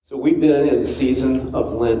So we've been in the season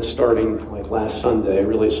of Lent starting like last Sunday.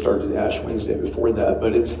 Really started Ash Wednesday before that,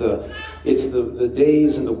 but it's the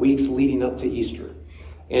days and the weeks leading up to Easter.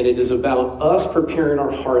 And it is about us preparing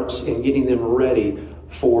our hearts and getting them ready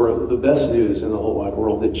for the best news in the whole wide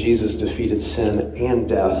world, that Jesus defeated sin and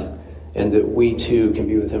death, and that we too can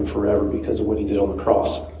be with him forever because of what he did on the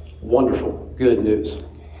cross. Wonderful, good news.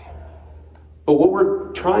 But what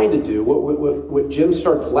we're trying to do, what Jim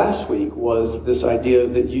started last week, was this idea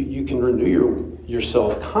that you can renew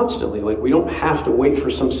yourself constantly. Like, we don't have to wait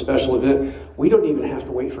for some special event. We don't even have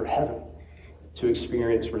to wait for heaven to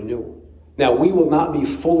experience renewal. Now, we will not be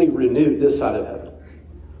fully renewed this side of heaven.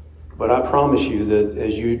 But I promise you that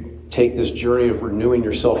as you take this journey of renewing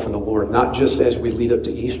yourself in the Lord, not just as we lead up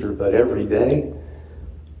to Easter, but every day,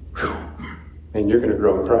 and you're going to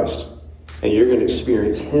grow in Christ. And you're going to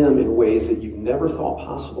experience him in ways that you never thought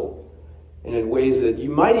possible. And in ways that you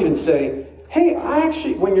might even say, hey,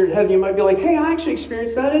 when you're in heaven, you might be like, hey, I actually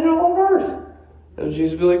experienced that on earth. And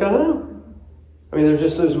Jesus will be like, oh. I mean, there's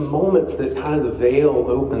just those moments that kind of the veil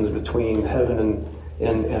opens between heaven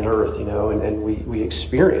and earth, and we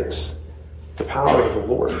experience the power of the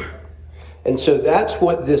Lord. And so that's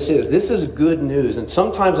what this is. This is good news. And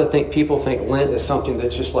sometimes I think people think Lent is something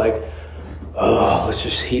that's just like, oh, let's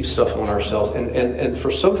just heap stuff on ourselves. And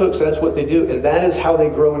for some folks, that's what they do. And that is how they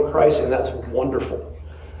grow in Christ, and that's wonderful.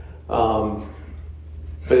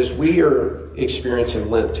 But as we are experiencing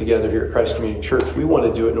Lent together here at Christ Community Church, we want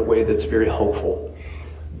to do it in a way that's very hopeful.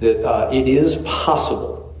 That it is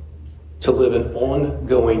possible to live an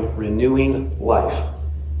ongoing, renewing life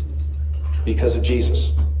because of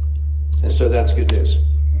Jesus. And so that's good news.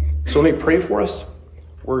 So let me pray for us.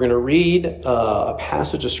 We're going to read a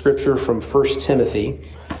passage of Scripture from 1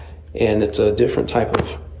 Timothy, and it's a different type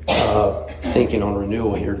of thinking on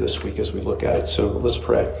renewal here this week as we look at it. So let's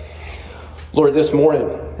pray. Lord, this morning,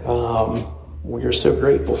 we are so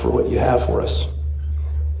grateful for what you have for us.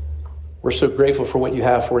 We're so grateful for what you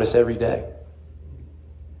have for us every day.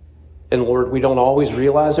 And Lord, we don't always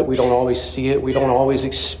realize it. We don't always see it. We don't always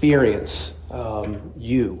experience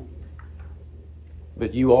you.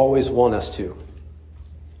 But you always want us to.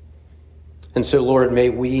 And so, Lord, may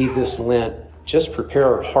we this Lent just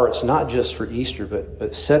prepare our hearts, not just for Easter,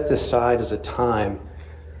 but set this aside as a time,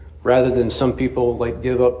 rather than some people like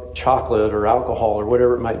give up chocolate or alcohol or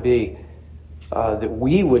whatever it might be, that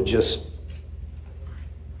we would just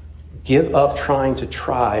give up try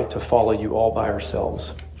to follow you all by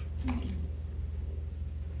ourselves.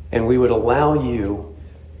 And we would allow you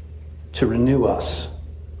to renew us.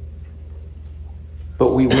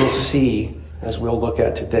 But we will see, as we'll look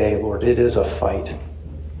at today, Lord, it is a fight.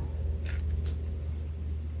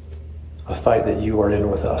 A fight that you are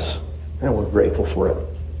in with us. And we're grateful for it.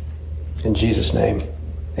 In Jesus' name,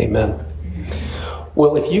 amen.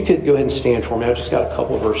 Well, if you could go ahead and stand for me. I've just got a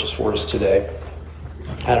couple of verses for us today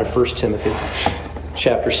out of 1 Timothy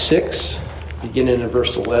chapter 6, beginning in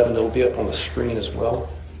verse 11. It'll be up on the screen as well.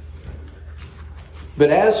 But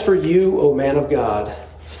as for you, O man of God,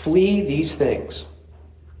 flee these things.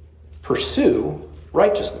 Pursue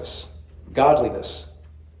righteousness, godliness,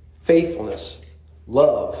 faithfulness,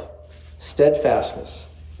 love, steadfastness,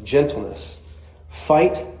 gentleness.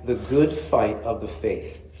 Fight the good fight of the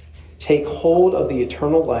faith. Take hold of the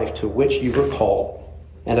eternal life to which you were called,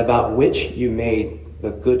 and about which you made the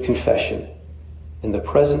good confession in the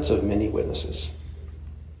presence of many witnesses.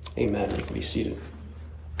 Amen. You can be seated.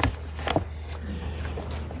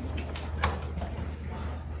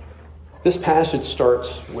 This passage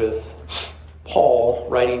starts with Paul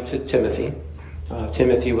writing to Timothy.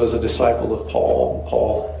 Timothy was a disciple of Paul.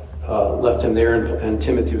 Paul left him there, and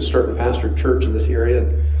Timothy was starting to pastor a church in this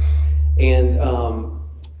area. And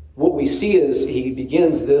what we see is he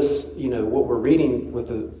begins this, what we're reading with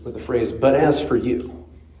the phrase, but as for you.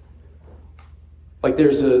 Like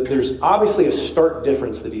there's obviously a stark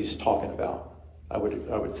difference that he's talking about, I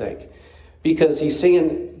would think. Because he's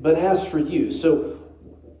saying, but as for you. So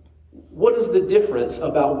what is the difference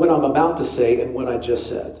about what I'm about to say and what I just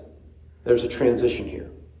said? There's a transition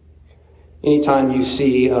here. Anytime you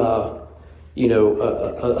see, a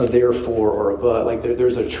therefore or a but, like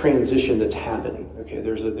there's a transition that's happening. Okay,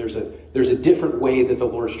 there's a different way that the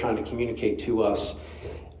Lord's trying to communicate to us,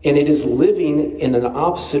 and it is living in an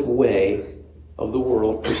opposite way of the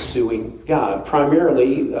world pursuing God.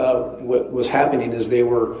 Primarily, what was happening is there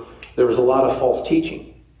was a lot of false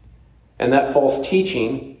teaching, and that false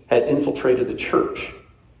teaching had infiltrated the church.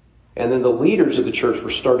 And then the leaders of the church were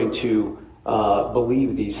starting to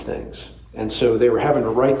believe these things. And so they were having to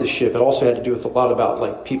right the ship. It also had to do with a lot about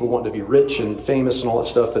like people wanting to be rich and famous and all that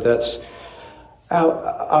stuff, but that's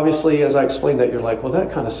Obviously, as I explained that, you're like, well,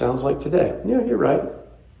 that kind of sounds like today. Yeah, you're right.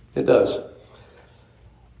 It does.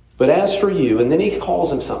 But as for you, and then he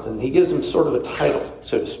calls him something. He gives him sort of a title,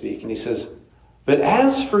 so to speak. And he says, but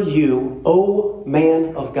as for you, O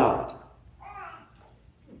man of God.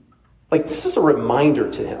 Like, this is a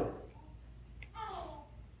reminder to him.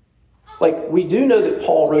 Like, we do know that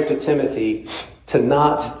Paul wrote to Timothy to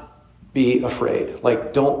not be afraid.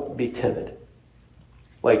 Like, don't be timid.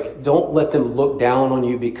 Like, don't let them look down on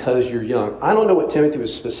you because you're young. I don't know what Timothy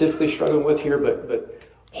was specifically struggling with here, but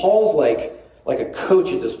Paul's like a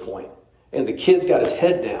coach at this point. And the kid's got his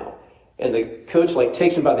head down. And the coach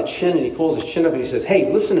takes him by the chin and he pulls his chin up and he says,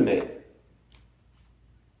 hey, listen to me.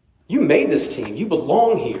 You made this team. You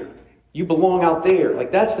belong here. You belong out there.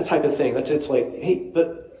 Like, that's the type of thing. It's like, hey,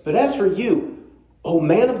 but as for you, oh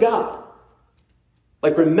man of God,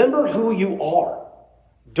 like, remember who you are.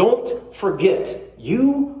 Don't forget,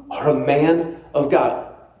 you are a man of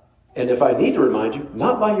God. And if I need to remind you,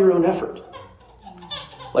 not by your own effort.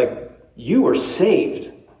 Like, you are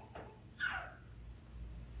saved.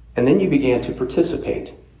 And then you began to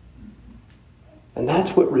participate. And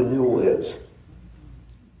that's what renewal is.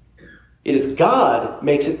 It is God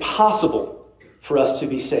makes it possible for us to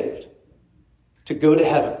be saved, to go to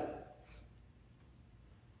heaven.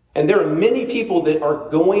 And there are many people that are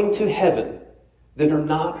going to heaven that are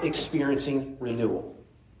not experiencing renewal.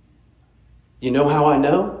 You know how I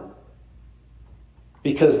know?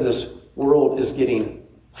 Because this world is getting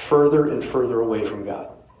further and further away from God.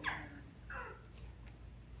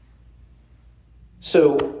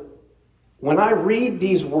 So when I read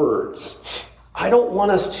these words, I don't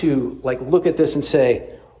want us to look at this and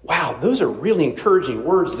say, wow, those are really encouraging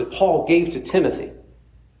words that Paul gave to Timothy.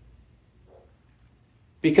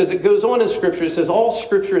 Because it goes on in Scripture, it says all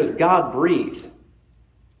Scripture is God-breathed.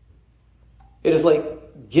 It is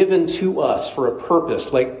given to us for a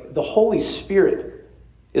purpose. Like, the Holy Spirit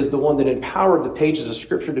is the one that empowered the pages of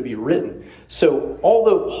Scripture to be written. So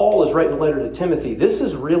although Paul is writing a letter to Timothy, this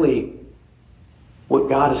is really what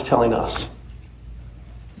God is telling us.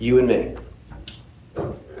 You and me.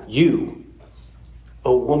 You,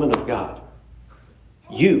 O woman of God.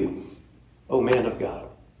 You, O man of God.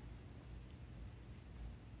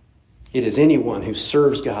 It is anyone who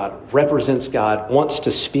serves God, represents God, wants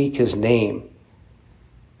to speak his name.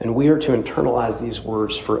 And we are to internalize these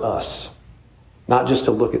words for us. Not just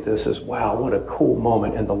to look at this as, wow, what a cool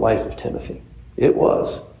moment in the life of Timothy. It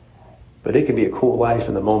was. But it can be a cool life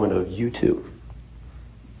in the moment of you too.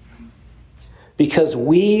 Because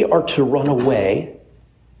we are to run away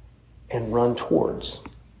and run towards.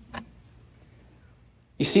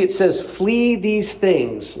 You see, it says, flee these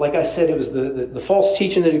things. Like I said, it was the false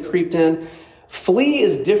teaching that had creeped in. Flee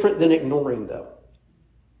is different than ignoring, though.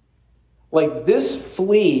 Like, this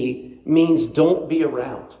flee means don't be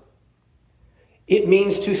around. It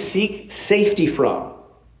means to seek safety from.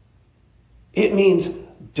 It means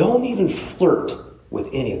don't even flirt with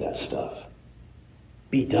any of that stuff.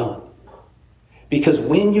 Be done. Because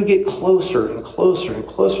when you get closer and closer and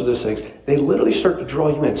closer to those things, they literally start to draw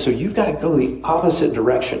you in. So you've got to go the opposite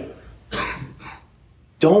direction.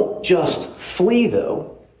 Don't just flee,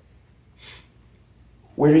 though.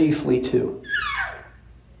 Where do you flee to?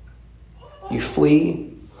 You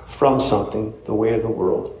flee from something, the way of the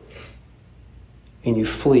world. And you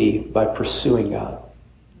flee by pursuing God.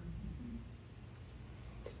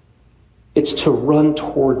 It's to run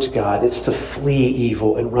towards God. It's to flee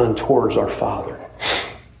evil and run towards our Father.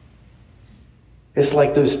 It's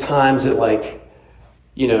like those times that,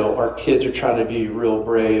 our kids are trying to be real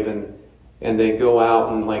brave and they go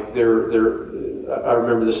out and I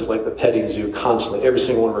remember this at the petting zoo constantly. Every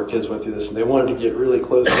single one of our kids went through this, and they wanted to get really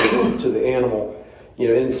close to the animal,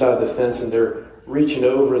 inside the fence, and they're reaching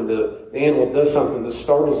over and the animal does something that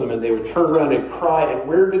startles them, and they would turn around and cry. And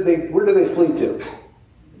where do they flee to?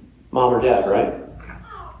 Mom or dad, right?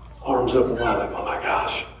 Arms open wide, oh my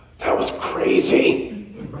gosh, that was crazy.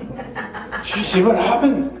 Did you see what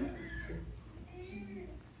happened?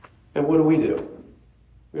 And what do? We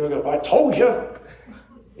don't go, I told you,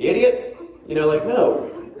 idiot. No.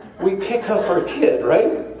 We pick up our kid,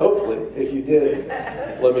 right? Hopefully, if you did,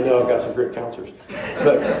 let me know. I've got some great counselors.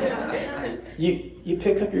 But you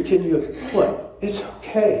pick up your kid and you go, what? It's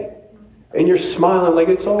okay. And you're smiling like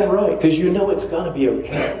it's all right, because you know it's going to be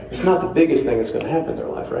okay. It's not the biggest thing that's going to happen in their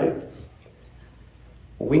life, right?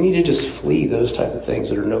 We need to just flee those type of things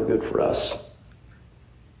that are no good for us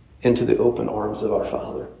into the open arms of our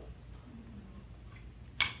Father,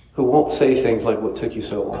 who won't say things like, what took you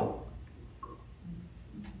so long?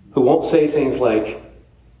 Who won't say things like,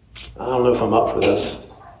 I don't know if I'm up for this.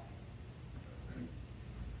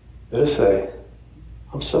 They'll say,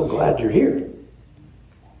 I'm so glad you're here.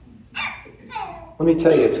 Let me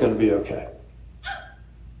tell you, it's going to be okay.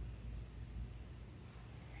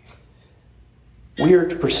 We are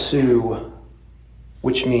to pursue,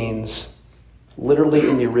 which means, literally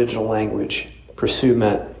in the original language, pursue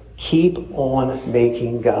meant keep on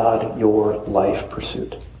making God your life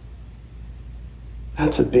pursuit.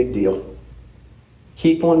 That's a big deal.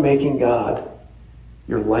 Keep on making God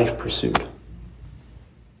your life pursuit.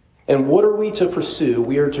 And what are we to pursue?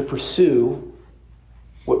 We are to pursue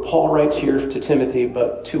what Paul writes here to Timothy,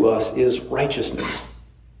 but to us, is righteousness.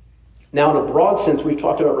 Now, in a broad sense, we've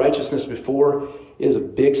talked about righteousness before. It is a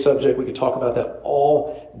big subject. We could talk about that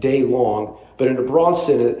all day long. But in a broad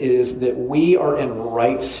sense, it is that we are in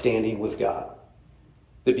right standing with God.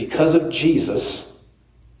 That because of Jesus,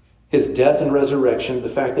 his death and resurrection, the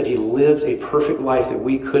fact that he lived a perfect life that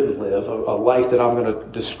we couldn't live, a life that I'm going to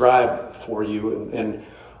describe for you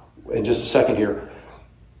in just a second here.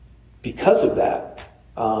 Because of that,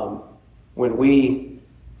 when we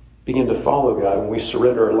begin to follow God, when we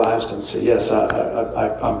surrender our lives to him and say, yes,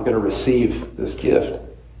 I'm going to receive this gift,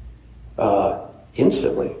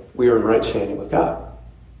 instantly we are in right standing with God.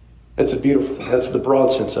 That's a beautiful thing. That's the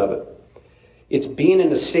broad sense of it. It's being in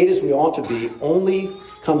the state as we ought to be only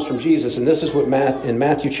comes from Jesus. And this is what in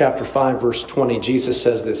Matthew chapter 5, verse 20, Jesus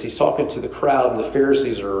says this. He's talking to the crowd, and the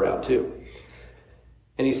Pharisees are around too.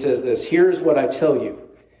 And he says this, here's what I tell you.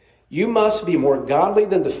 You must be more godly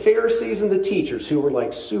than the Pharisees and the teachers, who were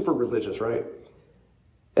like super religious, right?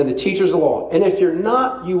 And the teachers of the law. And if you're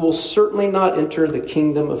not, you will certainly not enter the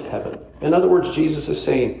kingdom of heaven. In other words, Jesus is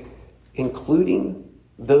saying, including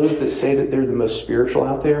those that say that they're the most spiritual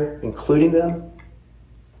out there, including them,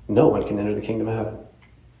 no one can enter the kingdom of heaven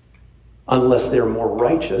unless they're more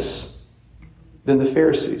righteous than the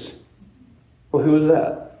Pharisees. Well, who is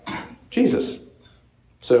that? Jesus.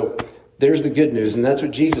 So there's the good news, and that's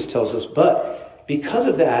what Jesus tells us. But because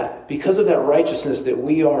of that righteousness that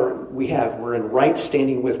we're in right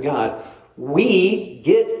standing with God, we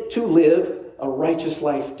get to live a righteous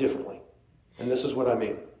life differently. And this is what I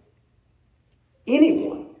mean.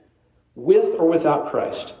 Anyone, with or without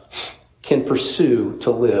Christ, can pursue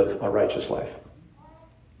to live a righteous life.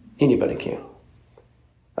 Anybody can.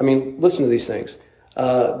 I mean, listen to these things.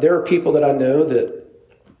 There are people that I know that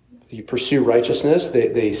you pursue righteousness.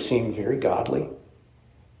 They seem very godly.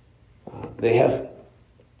 They have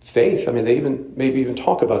faith. I mean, they maybe even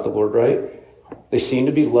talk about the Lord, right? They seem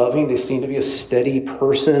to be loving. They seem to be a steady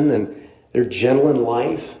person, and they're gentle in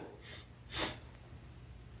life.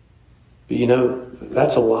 But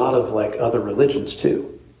that's a lot of like other religions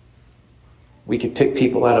too. We could pick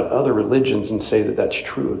people out of other religions and say that that's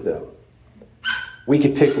true of them. We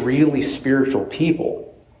could pick really spiritual people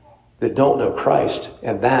that don't know Christ,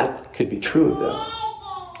 and that could be true of them.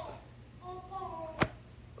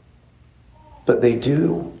 But they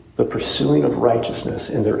do the pursuing of righteousness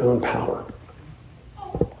in their own power.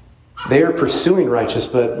 They are pursuing righteousness,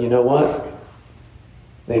 but you know what?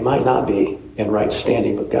 They might not be in right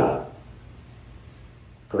standing with God.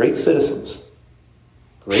 Great citizens,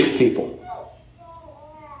 great people,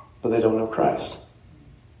 but they don't know Christ.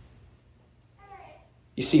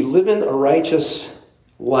 You see, living a righteous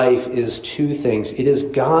life is two things. It is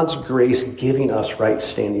God's grace giving us right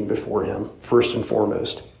standing before him, first and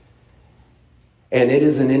foremost. And it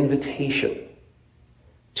is an invitation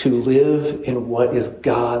to live in what is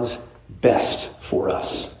God's best for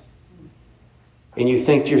us. And you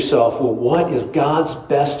think to yourself, well, what is God's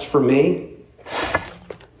best for me?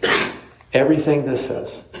 Everything this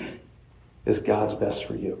says is God's best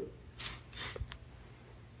for you.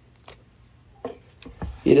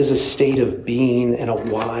 It is a state of being and a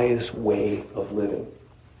wise way of living.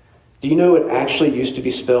 Do you know it actually used to be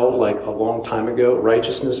spelled like a long time ago?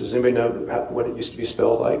 Righteousness, does anybody know what it used to be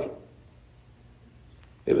spelled like?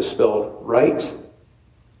 It was spelled right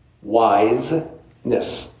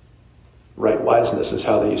wiseness. Right wiseness is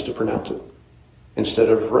how they used to pronounce it. Instead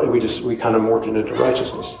of we kind of morphed it into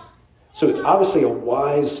righteousness. So it's obviously a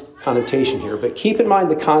wise connotation here, but keep in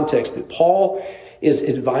mind the context that Paul is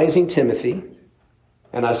advising Timothy,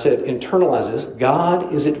 and I said internalize this.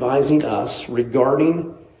 God is advising us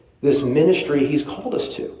regarding this ministry he's called us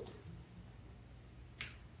to.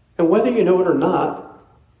 And whether you know it or not,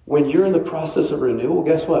 when you're in the process of renewal,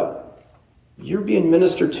 guess what? You're being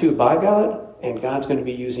ministered to by God, and God's going to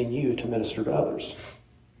be using you to minister to others.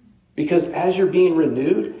 Because as you're being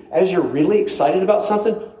renewed, as you're really excited about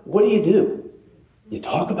something, what do? You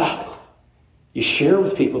talk about it. You share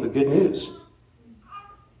with people the good news.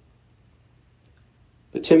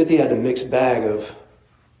 But Timothy had a mixed bag of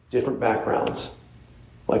different backgrounds,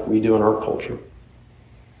 like we do in our culture.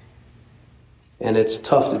 and it's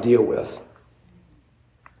tough to deal with.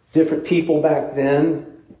 Different people back then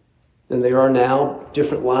than they are now,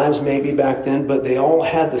 different lives maybe back then, but they all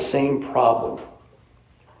had the same problem.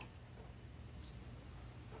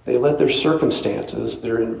 They let their circumstances,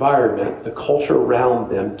 their environment, the culture around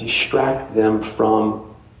them distract them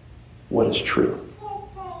from what is true.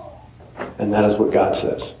 And that is what God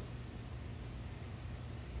says.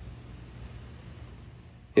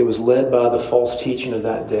 It was led by the false teaching of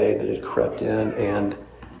that day that had crept in, and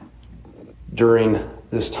during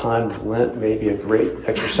this time of Lent, maybe a great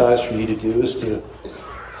exercise for you to do is to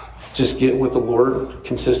just get with the Lord,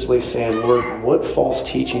 consistently saying, Lord, what false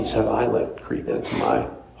teachings have I let creep into my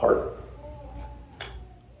heart?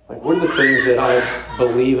 Like, what are the things that I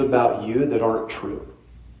believe about you that aren't true?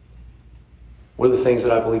 What are the things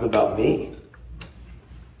that I believe about me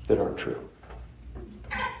that aren't true?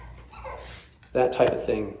 That type of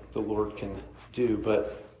thing the Lord can do.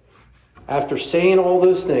 But after saying all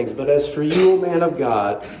those things, but as for you, O man of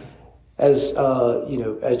God, as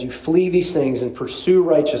as you flee these things and pursue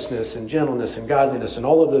righteousness and gentleness and godliness and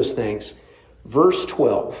all of those things, verse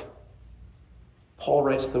 12, Paul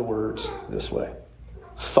writes the words this way: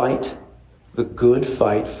 fight the good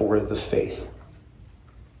fight for the faith.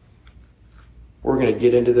 We're going to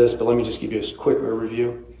get into this, but let me just give you a quick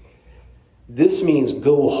overview. This means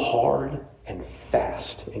go hard and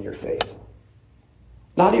fast in your faith.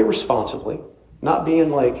 Not irresponsibly, not being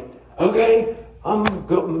like, okay, I'm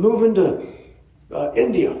moving to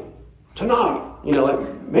India tonight.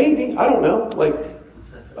 Maybe, I don't know.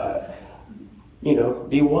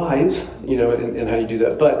 Be wise, in how you do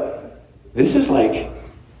that. But this is like,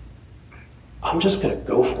 I'm just going to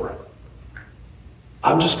go for it.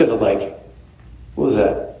 I'm just going to what was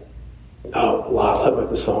that? Oh, wow, I love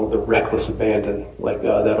the song, The Reckless Abandon,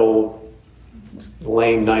 that old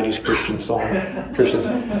lame 90s Christian song. Christians,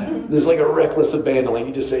 there's like a reckless abandon. Like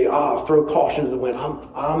you just say, throw caution to the wind.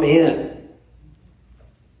 I'm in.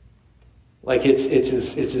 Like it's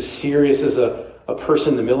as serious as a person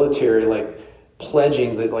in the military,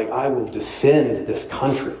 pledging that I will defend this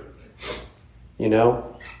country. And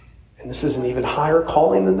this is an even higher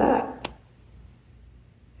calling than that.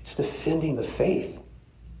 It's defending the faith.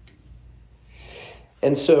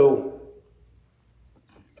 And so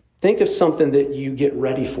think of something that you get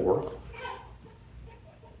ready for.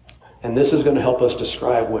 And this is going to help us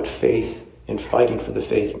describe what faith and fighting for the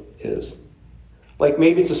faith is. Like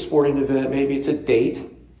maybe it's a sporting event, maybe it's a date.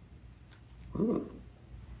 If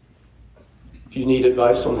you need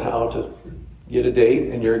advice on how to get a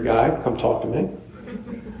date and you're a guy, come talk to me.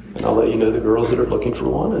 And I'll let you know the girls that are looking for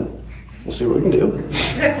one, and we'll see what we can do.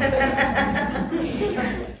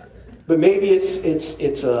 But maybe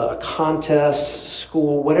it's a contest,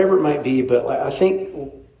 school, whatever it might be. But I think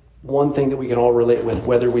one thing that we can all relate with,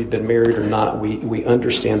 whether we've been married or not, we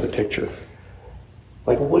understand the picture.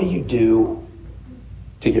 What do you do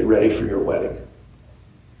to get ready for your wedding?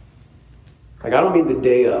 I don't mean the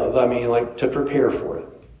day of. I mean to prepare for it.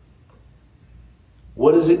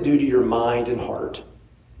 What does it do to your mind and heart?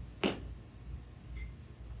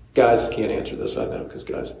 Guys can't answer this, I know, because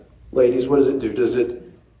guys. Ladies, what does it do? Does it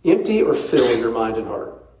empty or fill your mind and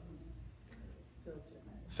heart?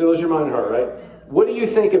 Fills your mind and heart, right? What do you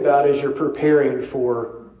think about as you're preparing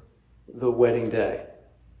for the wedding day?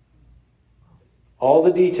 All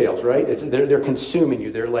the details, right? They're consuming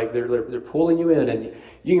you. They're pulling you in, and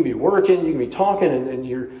you can be working, you can be talking, and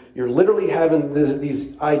you're literally having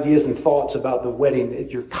these ideas and thoughts about the wedding.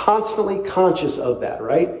 You're constantly conscious of that,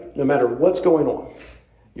 right? No matter what's going on.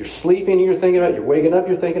 You're sleeping, you're thinking about it. You're waking up,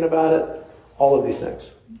 you're thinking about it. All of these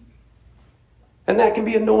things. And that can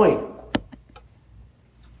be annoying.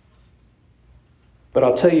 But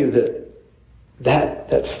I'll tell you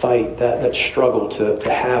that fight, that struggle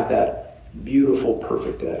to have that beautiful,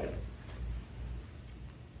 perfect day,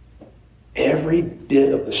 every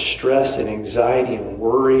bit of the stress and anxiety and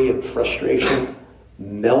worry and frustration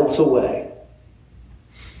melts away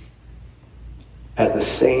at the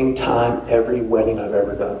same time every wedding I've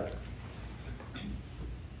ever done.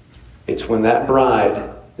 It's when that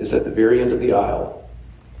bride is at the very end of the aisle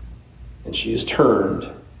and she is turned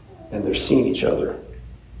and they're seeing each other,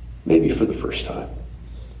 maybe for the first time.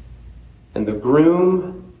 And the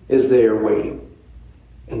groom is there waiting.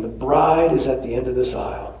 And the bride is at the end of this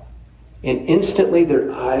aisle. And instantly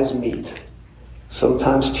their eyes meet.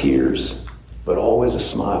 Sometimes tears, but always a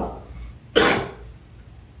smile.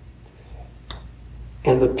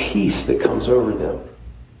 And the peace that comes over them.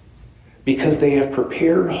 Because they have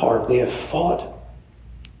prepared hard. They have fought,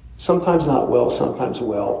 sometimes not well, sometimes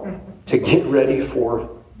well, to get ready for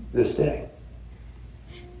this day.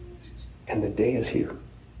 And the day is here.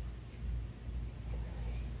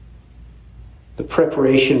 The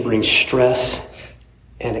preparation brings stress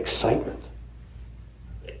and excitement.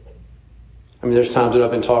 I mean, there's times that I've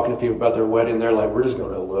been talking to people about their wedding, they're like, we're just going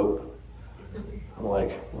to elope. I'm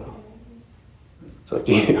like, well, it's up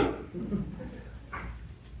to you.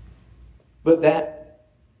 But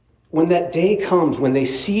when that day comes, when they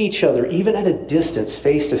see each other, even at a distance,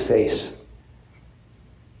 face to face,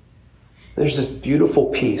 there's this beautiful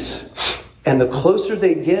peace. And the closer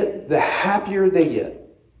they get, the happier they get.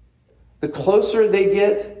 The closer they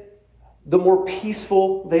get, the more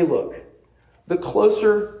peaceful they look. The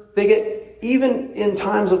closer they get, even in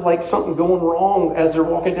times of like something going wrong as they're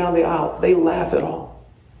walking down the aisle, they laugh it off.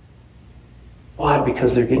 Why?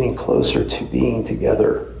 Because they're getting closer to being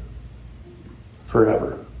together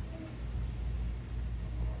forever.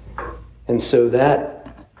 And so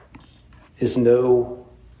that is no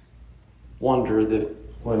wonder that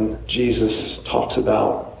when Jesus talks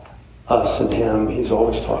about us and him, he's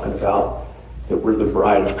always talking about that we're the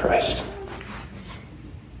bride of Christ.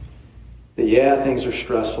 That yeah, things are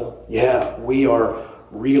stressful. Yeah, we are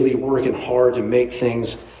really working hard to make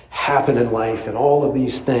things happen in life and all of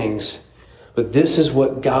these things. But this is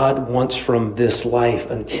what God wants from this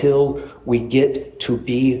life until we get to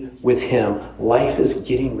be with him. Life is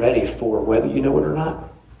getting ready for, whether you know it or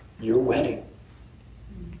not, your wedding.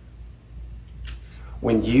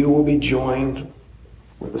 When you will be joined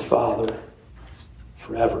with the Father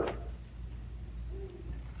forever.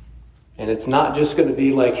 And it's not just going to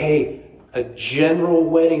be like, hey, a general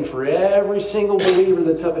wedding for every single believer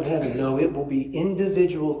that's up in heaven. No, it will be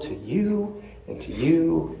individual to you and to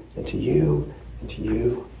you and to you and to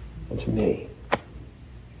you and to me.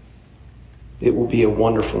 It will be a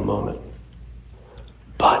wonderful moment.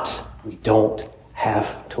 But we don't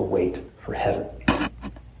have to wait for heaven.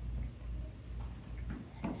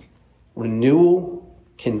 Renewal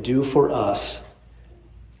can do for us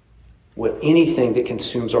what anything that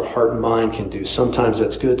consumes our heart and mind can do. Sometimes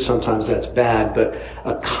that's good, sometimes that's bad, but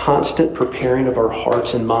a constant preparing of our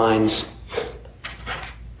hearts and minds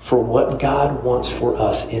for what God wants for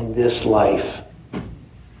us in this life,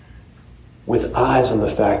 with eyes on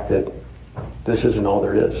the fact that this isn't all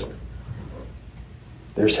there is.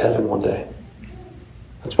 There's heaven one day.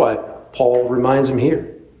 That's why Paul reminds him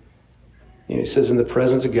here. You know, he says, in the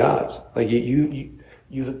presence of God. Like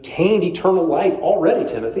you've obtained eternal life already,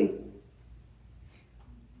 Timothy.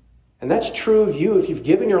 And that's true of you if you've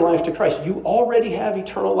given your life to Christ. You already have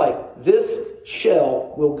eternal life. This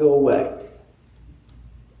shell will go away.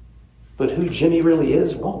 But who Jimmy really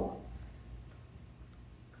is won't.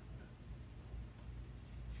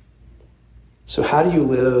 So how do you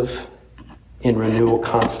live in renewal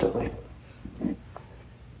constantly?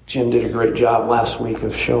 Jim did a great job last week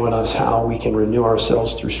of showing us how we can renew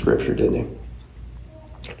ourselves through Scripture, didn't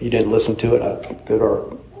he? If you didn't listen to it, I'd go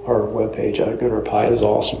to our webpage. I'd go to our pie. It was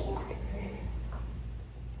awesome.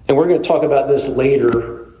 And we're going to talk about this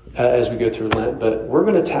later as we go through Lent, but we're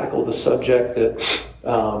going to tackle the subject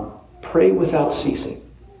that pray without ceasing.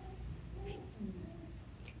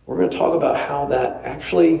 We're going to talk about how that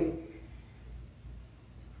actually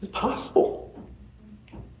is possible.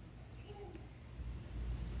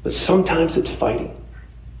 But sometimes it's fighting.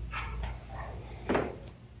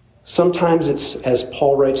 Sometimes it's, as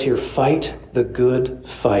Paul writes here, fight the good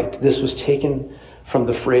fight. This was taken from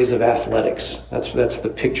the phrase of athletics. That's the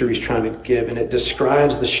picture he's trying to give, and it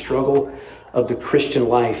describes the struggle of the Christian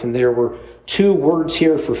life. And there were two words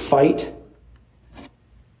here for fight.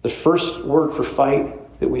 The first word for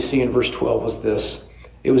fight that we see in verse 12 was this.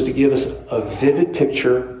 It was to give us a vivid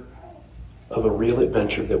picture of a real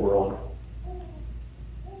adventure that we're on.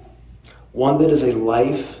 One that is a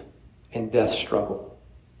life and death struggle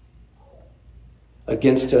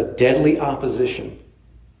against a deadly opposition,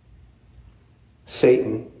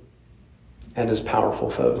 Satan and his powerful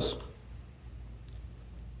foes.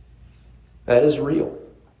 That is real.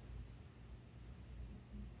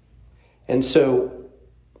 And so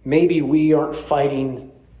maybe we aren't fighting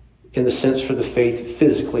in the sense for the faith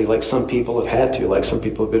physically like some people have had to, like some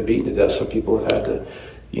people have been beaten to death, some people have had to,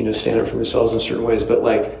 stand up for themselves in certain ways. But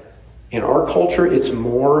like in our culture, it's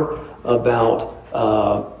more about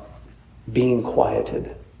being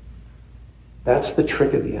quieted. That's the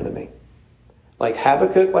trick of the enemy. Like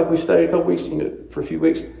Habakkuk, like we studied a couple weeks, for a few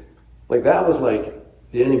weeks, like that was like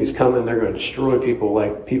the enemy's coming, they're going to destroy people,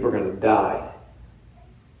 like people are going to die.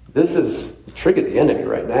 This is the trick of the enemy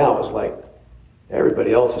right now, is like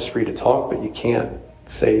everybody else is free to talk, but you can't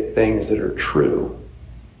say things that are true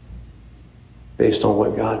based on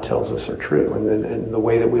what God tells us are true. And the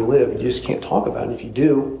way that we live, you just can't talk about it. If you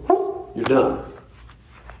do, you're done.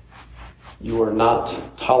 You are not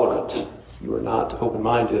tolerant. You are not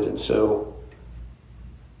open-minded. And so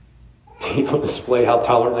people display how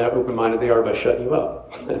tolerant and open-minded they are by shutting you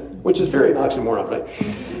up, which is very oxymoron, right?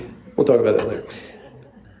 We'll talk about that later.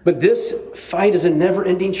 But this fight is a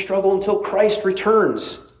never-ending struggle until Christ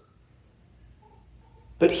returns.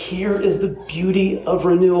 But here is the beauty of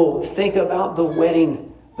renewal. Think about the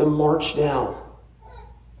wedding, the march down.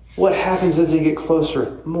 What happens as you get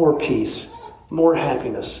closer? More peace, more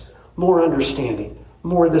happiness, more understanding,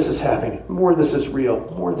 more this is happening, more this is real,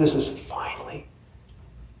 more this is finally.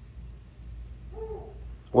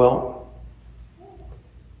 Well,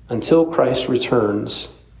 until Christ returns,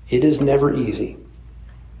 it is never easy.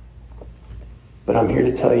 But I'm here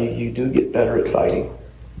to tell you, you do get better at fighting.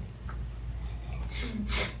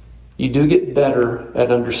 You do get better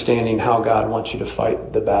at understanding how God wants you to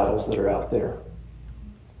fight the battles that are out there.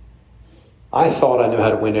 I thought I knew how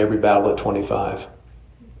to win every battle at 25.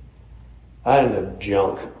 I ended up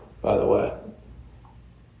junk, by the way.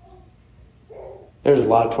 There's a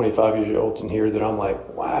lot of 25-year-olds in here that I'm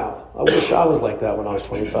like, wow, I wish I was like that when I was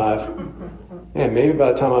 25. Man, maybe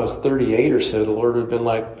by the time I was 38 or so, the Lord would have been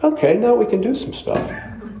like, okay, now we can do some stuff.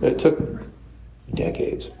 And it took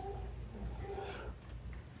decades.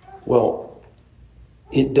 Well,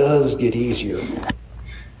 it does get easier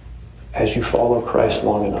as you follow Christ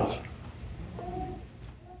long enough.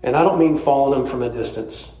 And I don't mean following him from a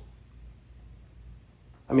distance.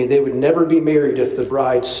 I mean, they would never be married if the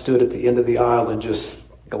bride stood at the end of the aisle and just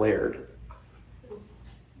glared.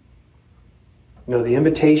 No, the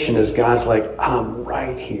invitation is God's like, I'm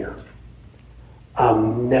right here.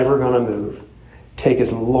 I'm never going to move. Take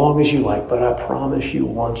as long as you like, but I promise you,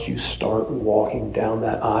 once you start walking down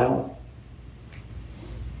that aisle,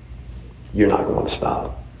 you're not going to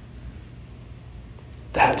stop.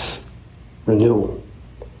 That's renewal.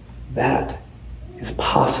 That is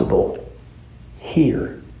possible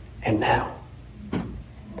here and now.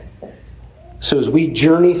 So as we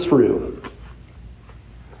journey through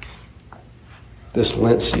this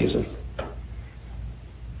Lent season,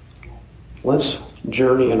 let's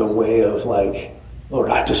journey in a way of like, Lord,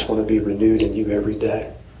 I just want to be renewed in you every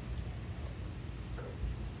day.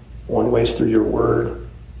 One way is through your word.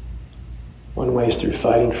 One way is through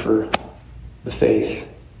fighting for the faith,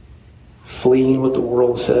 fleeing what the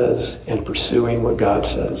world says and pursuing what God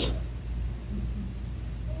says.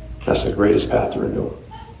 That's the greatest path to renewal.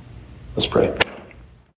 Let's pray.